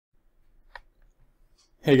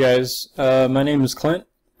Hey guys, my name is Clint.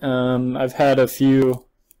 I've had a few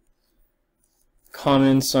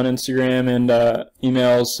comments on Instagram and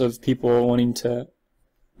emails of people wanting to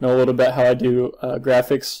know a little bit how I do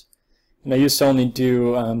graphics. And I used to only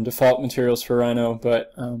do default materials for Rhino,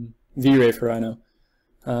 but V-Ray for Rhino.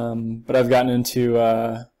 But I've gotten into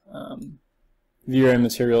V-Ray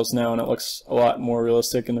materials now, and it looks a lot more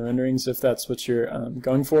realistic in the renderings if that's what you're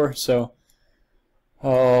going for. So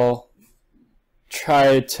I'll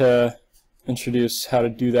try to introduce how to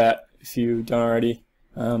do that if you don't already.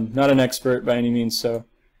 Not an expert by any means, so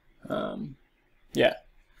yeah.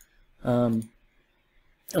 I'm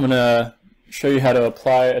going to show you how to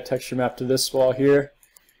apply a texture map to this wall here.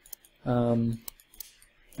 And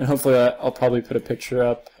hopefully I'll probably put a picture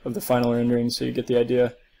up of the final rendering so you get the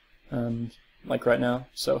idea, like right now.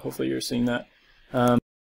 So hopefully you're seeing that.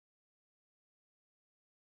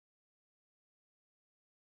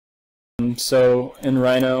 So in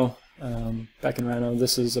Rhino, back in Rhino,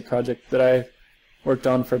 this is a project that I worked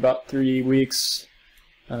on for about 3 weeks,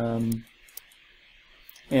 and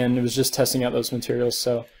it was just testing out those materials.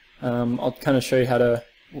 So I'll kind of show you how to,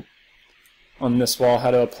 on this wall,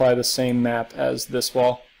 how to apply the same map as this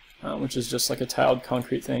wall, which is just like a tiled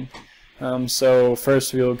concrete thing. So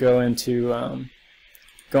first we'll go into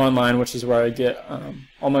go online, which is where I get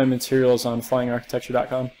all my materials on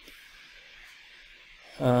flyingarchitecture.com.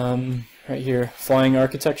 Right here, Flying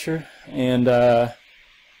Architecture, and I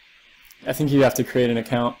think you have to create an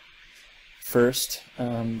account first,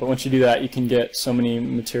 but once you do that you can get so many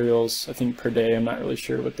materials, I think per day. I'm not really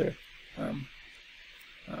sure what their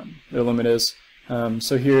limit is.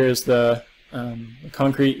 So here is the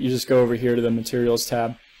concrete. You just go over here to the materials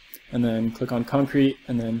tab and then click on concrete,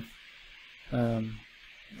 and then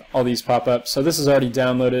all these pop up. So this is already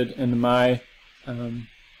downloaded into my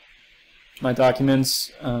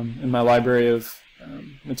documents in my library of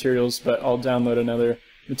materials, but I'll download another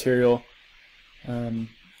material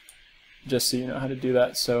just so you know how to do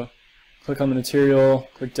that. So click on the material,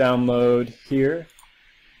 click download here,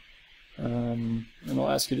 and it'll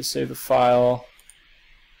ask you to save the file,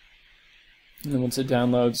 and then once it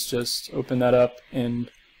downloads, just open that up and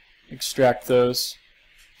extract those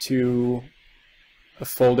to a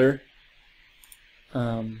folder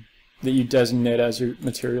that you designate as your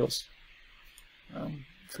materials.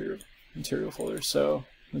 For your material folder. So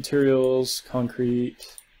materials,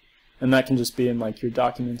 concrete, and that can just be in like your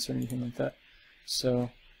documents or anything like that. So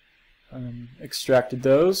extracted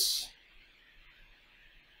those.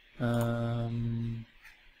 Okay,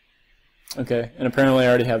 and apparently I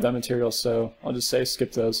already have that material, so I'll just say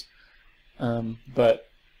skip those. But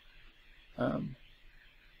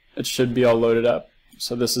it should be all loaded up.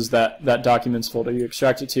 So this is that documents folder you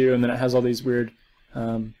extract it to, and then it has all these weird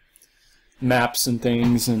maps and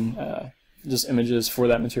things and just images for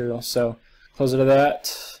that material. So close out of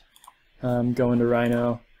that, go into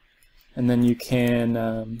Rhino, and then you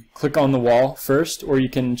can click on the wall first, or you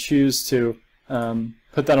can choose to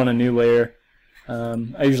put that on a new layer.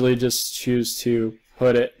 I usually just choose to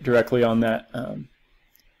put it directly on that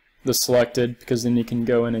the selected, because then you can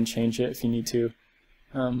go in and change it if you need to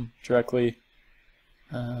directly.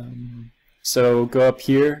 So go up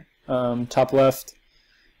here, top left,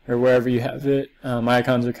 or wherever you have it. My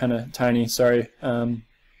icons are kind of tiny, sorry,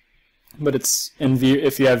 but it's in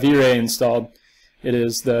if you have V-Ray installed, it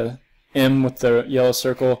is the M with the yellow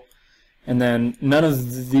circle, and then none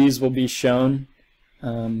of these will be shown.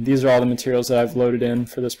 These are all the materials that I've loaded in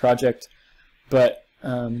for this project, but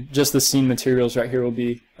just the scene materials right here will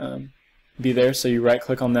be there. So you right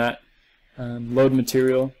click on that, load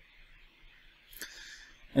material,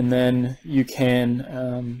 and then you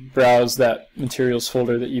can browse that materials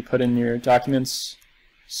folder that you put in your documents.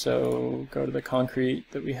 So go to the concrete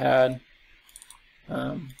that we had,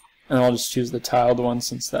 and I'll just choose the tiled one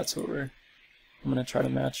since that's what I'm going to try to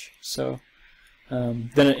match. So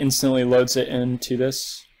then it instantly loads it into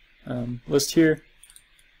this list here,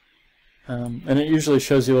 and it usually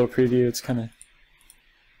shows you a little preview. It's kind of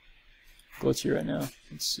glitchy right now.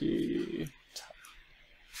 Let's see.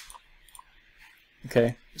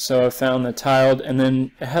 Okay, so I found the tiled, and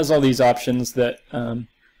then it has all these options that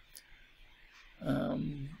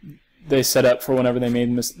they set up for whenever they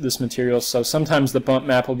made this material. So sometimes the bump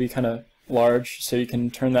map will be kind of large, so you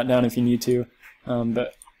can turn that down if you need to,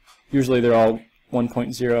 but usually they're all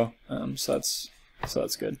 1.0, so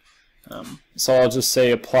that's good. So I'll just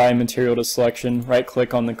say apply material to selection, right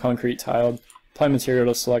click on the concrete tiled, apply material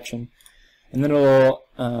to selection, and then it'll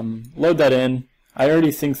load that in. I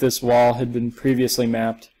already think this wall had been previously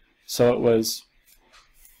mapped, so it was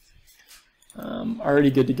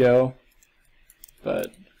already good to go,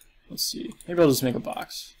 but let's see, maybe I'll just make a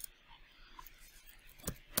box.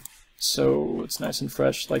 So it's nice and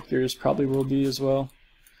fresh, like yours probably will be as well.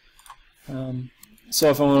 So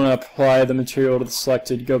if I want to apply the material to the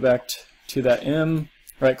selected, go back to that M,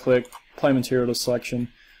 right click, apply material to selection.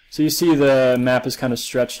 So you see the map is kind of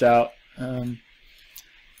stretched out, and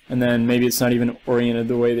then maybe it's not even oriented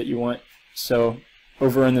the way that you want. So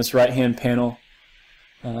over in this right hand panel,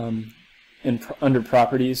 under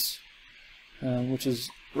properties, which is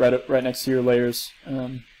right next to your layers,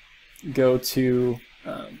 go to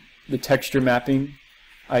the texture mapping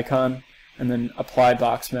icon and then apply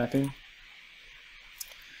box mapping.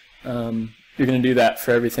 You're going to do that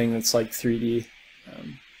for everything that's like 3D,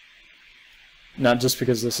 not just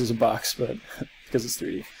because this is a box, but because it's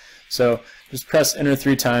 3D. So just press enter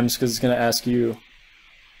 3 times because it's going to ask you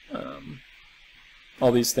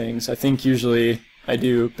all these things. I think usually I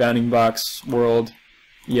do bounding box world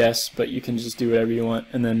yes, but you can just do whatever you want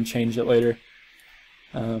and then change it later.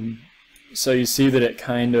 So you see that it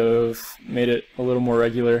kind of made it a little more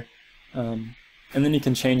regular, and then you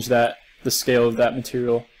can change the scale of that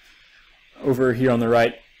material over here on the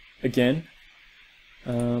right again.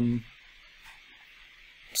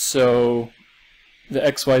 So the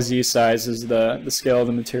XYZ size is the scale of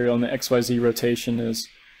the material, and the XYZ rotation is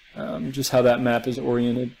just how that map is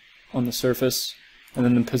oriented on the surface, and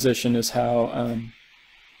then the position is how,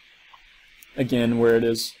 again, where it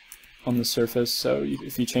is on the surface. So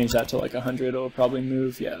if you change that to like 100, it'll probably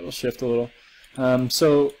move. Yeah, it'll shift a little.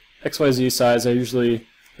 So XYZ size,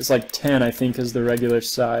 it's like 10, I think, is the regular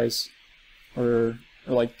size, or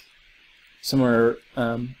like somewhere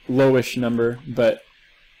lowish number, but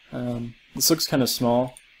this looks kind of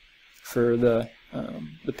small for the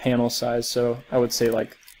panel size, so I would say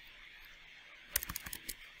like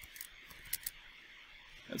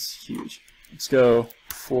that's huge. Let's go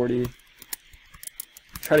 40.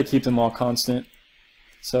 Try to keep them all constant.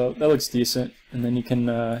 So that looks decent, and then you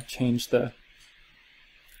can change the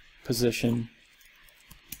position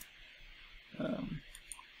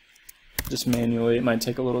just manually. It might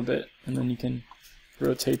take a little bit, and then you can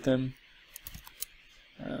rotate them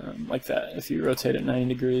like that if you rotate it 90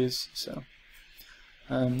 degrees. So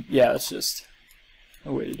yeah, it's just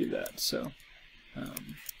a way to do that. So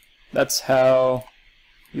that's how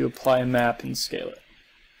you apply a map and scale it.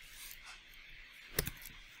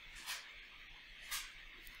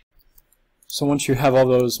 So once you have all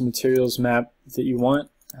those materials mapped that you want,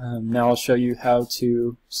 now I'll show you how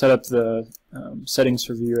to set up the settings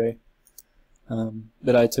for V-Ray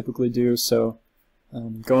that I typically do. So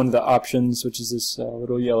go into the options, which is this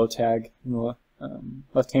little yellow tag in the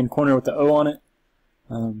left-hand corner with the O on it.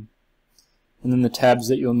 And then the tabs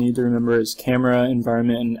that you'll need to remember is camera,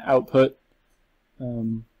 environment, and output.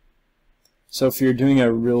 So if you're doing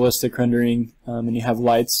a realistic rendering and you have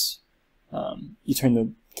lights, you turn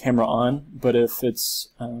the camera on, but if it's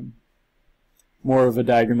more of a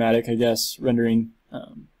diagrammatic, I guess, rendering,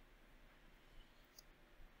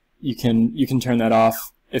 you can turn that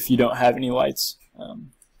off if you don't have any lights.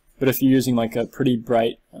 But if you're using like a pretty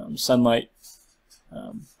bright sunlight,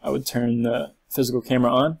 I would turn the physical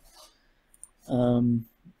camera on. And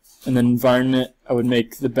then environment, I would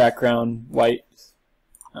make the background white.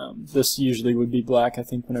 This usually would be black, I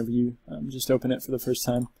think, whenever you just open it for the first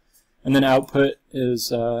time. And then output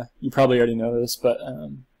is, you probably already know this, but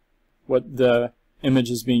what the image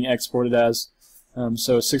is being exported as.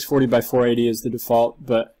 So 640 by 480 is the default,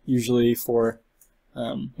 but usually for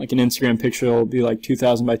like an Instagram picture, it'll be like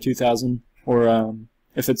 2000 by 2000, or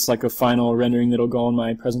if it's like a final rendering that'll go on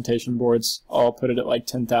my presentation boards, I'll put it at like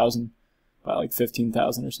 10,000 by like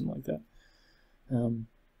 15,000 or something like that.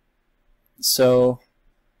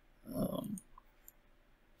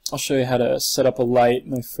 I'll show you how to set up a light.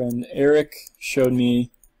 My friend Eric showed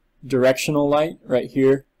me directional light right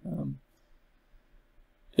here.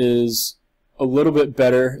 Is a little bit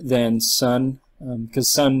better than sun, because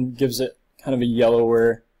sun gives it kind of a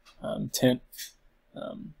yellower tint.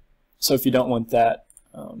 So if you don't want that,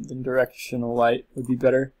 then directional light would be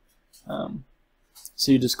better.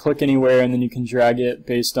 So you just click anywhere, and then you can drag it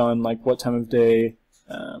based on like what time of day,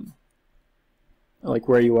 like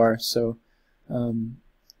where you are. So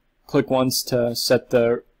click once to set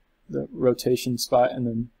the rotation spot, and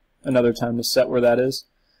then another time to set where that is.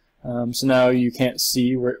 So now you can't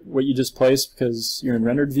see what you just placed because you're in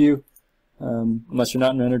rendered view. Unless you're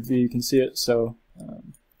not in rendered view, you can see it. So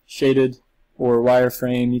shaded or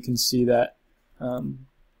wireframe, you can see that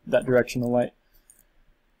that directional light.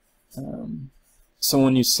 So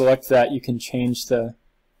when you select that, you can change the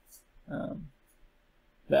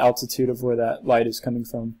altitude of where that light is coming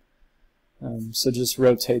from. So just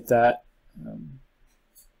rotate that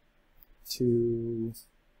to,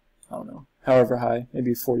 I don't know, however high,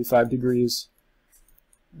 maybe 45 degrees.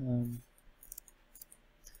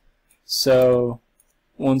 So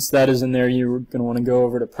once that is in there, you're going to want to go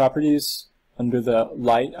over to Properties under the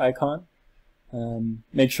light icon.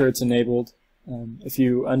 Make sure it's enabled. If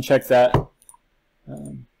you uncheck that,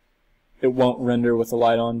 it won't render with the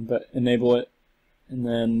light on, but enable it, and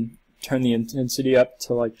then turn the intensity up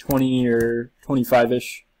to like 20 or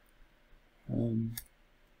 25-ish.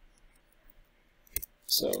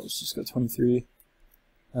 So let's just go 23.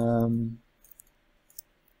 And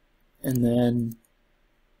then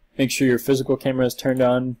make sure your physical camera is turned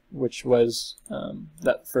on, which was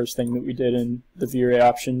that first thing that we did in the V-Ray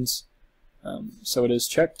options. So it is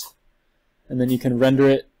checked. And then you can render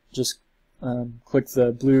it. Just click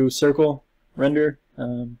the blue circle, render.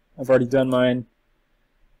 I've already done mine.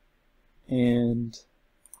 And,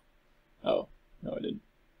 oh, no I didn't.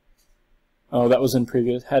 Oh, that was in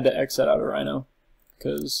previous. Had to exit out of Rhino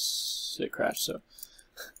because it crashed, so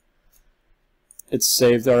it's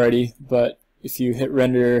saved already, but if you hit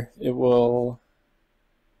render, it will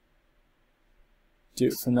do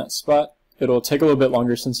it from that spot. It'll take a little bit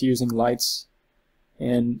longer since you're using lights,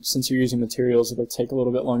 and since you're using materials, it'll take a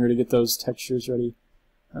little bit longer to get those textures ready.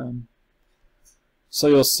 So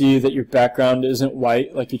you'll see that your background isn't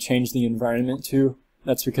white like you changed the environment to.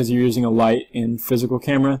 That's because you're using a light in physical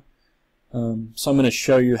camera. So I'm going to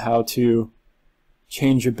show you how to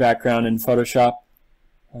change your background in Photoshop.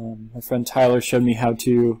 My friend Tyler showed me how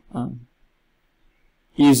to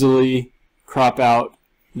easily crop out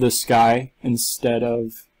the sky instead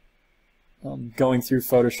of going through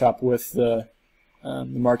Photoshop with the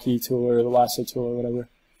marquee tool or the lasso tool or whatever.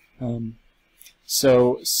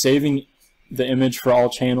 So saving the image for all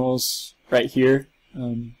channels right here,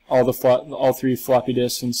 all three floppy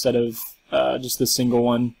disks instead of just the single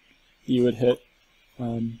one you would hit.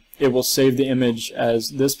 It will save the image as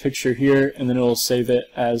this picture here, and then it will save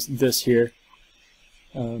it as this here.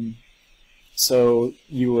 So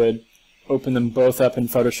you would open them both up in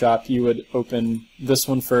Photoshop. You would open this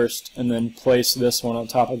one first and then place this one on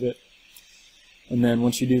top of it. And then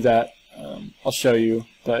once you do that, I'll show you,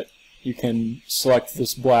 but you can select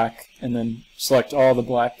this black and then select all the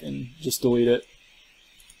black and just delete it.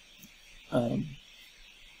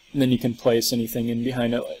 And then you can place anything in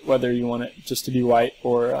behind it, whether you want it just to be white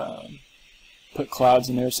or put clouds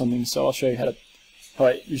in there or something. So I'll show you how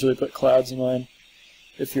I usually put clouds in mine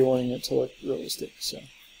if you're wanting it to look realistic. So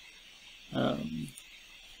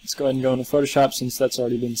let's go ahead and go into Photoshop since that's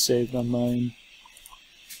already been saved on mine.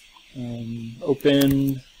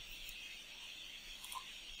 Open.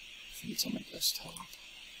 I think it's on my desktop.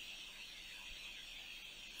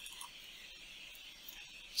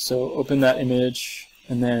 So open that image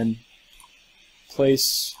and then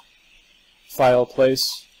place, file,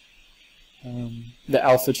 place. The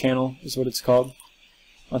alpha channel is what it's called.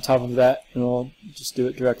 On top of that, and we'll just do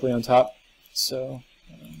it directly on top. So,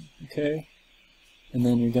 okay. And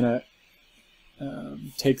then you're gonna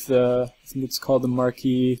take the, I think it's called the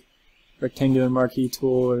marquee, rectangular marquee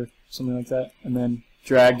tool or something like that, and then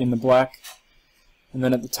drag in the black. And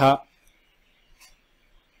then at the top,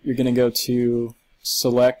 you're gonna go to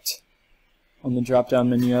select on the drop-down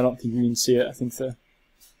menu. I don't think you can see it. I think the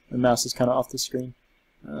mouse is kind of off the screen.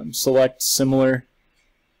 Select similar,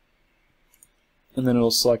 and then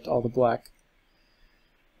it'll select all the black.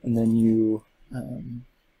 And then you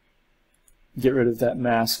get rid of that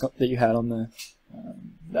mask that you had on the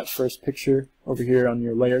that first picture over here on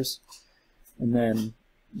your layers, and then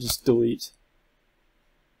just delete.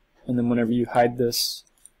 And then whenever you hide this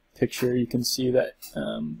picture, you can see that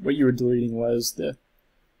what you were deleting was the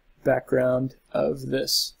background of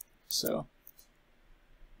this. So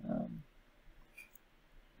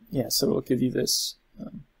yeah, so it'll give you this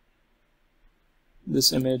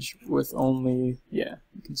this image with only, yeah,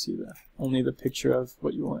 you can see that, only the picture of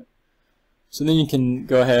what you want. So then you can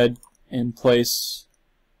go ahead and place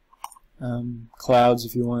clouds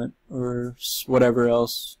if you want, or whatever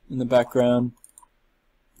else in the background.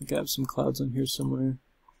 I think I have some clouds on here somewhere.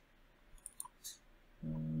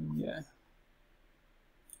 Yeah.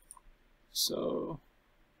 So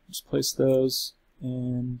just place those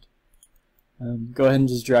and go ahead and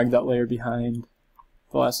just drag that layer behind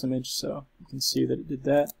the last image so you can see that it did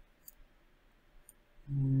that.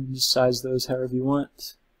 And just size those however you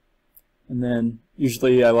want. And then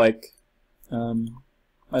usually I like,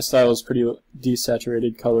 my style is pretty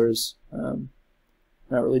desaturated colors,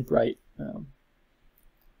 not really bright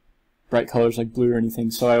colors like blue or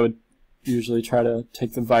anything, so I would usually try to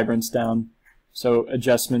take the vibrance down. So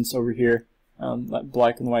adjustments over here, that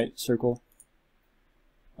black and white circle,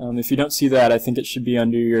 If you don't see that, I think it should be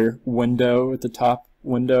under your window at the top,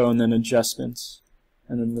 window, and then adjustments,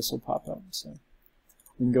 and then this will pop up. So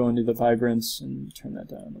you can go into the vibrance and turn that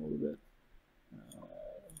down a little bit.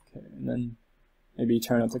 Okay, and then maybe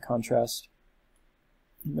turn up the contrast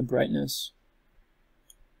and the brightness.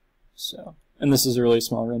 So, and this is a really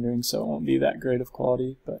small rendering, so it won't be that great of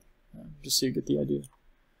quality, but just so you get the idea.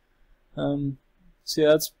 So yeah,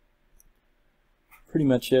 that's pretty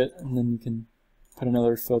much it, and then you can put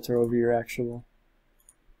another filter over your actual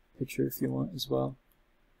picture if you want as well.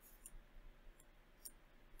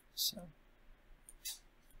 So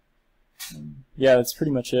yeah, that's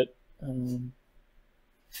pretty much it.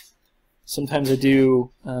 Sometimes I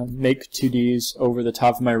do make 2Ds over the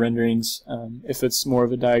top of my renderings if it's more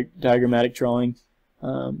of a diagrammatic drawing.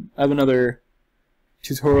 I have another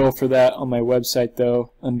tutorial for that on my website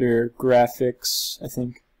though, under graphics, I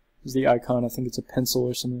think is the icon. I think it's a pencil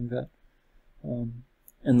or something like that.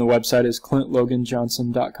 And the website is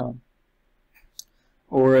clintloganjohnson.com.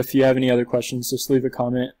 Or if you have any other questions, just leave a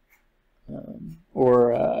comment,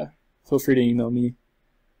 or feel free to email me.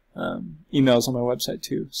 Email's on my website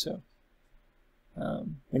too. So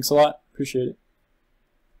thanks a lot. Appreciate it.